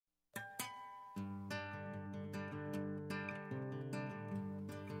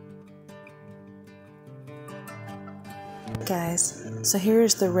Guys, so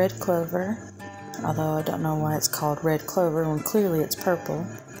here's the red clover, although I don't know why it's called red clover when clearly it's purple.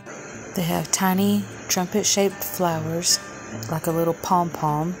 They have tiny trumpet-shaped flowers, like a little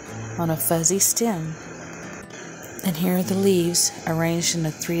pom-pom, on a fuzzy stem. And here are the leaves, arranged in a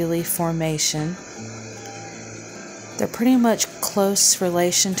 3-leaf formation. They're pretty much close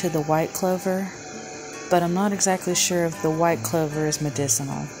relation to the white clover, but I'm not exactly sure if the white clover is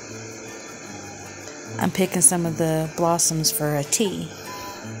medicinal. I'm picking some of the blossoms for a tea.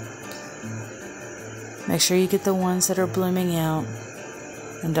 Make sure you get the ones that are blooming out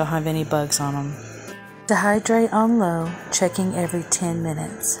and don't have any bugs on them. Dehydrate on low, checking every 10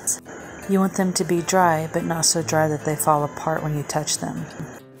 minutes. You want them to be dry, but not so dry that they fall apart when you touch them.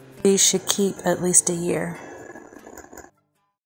 These should keep at least a year.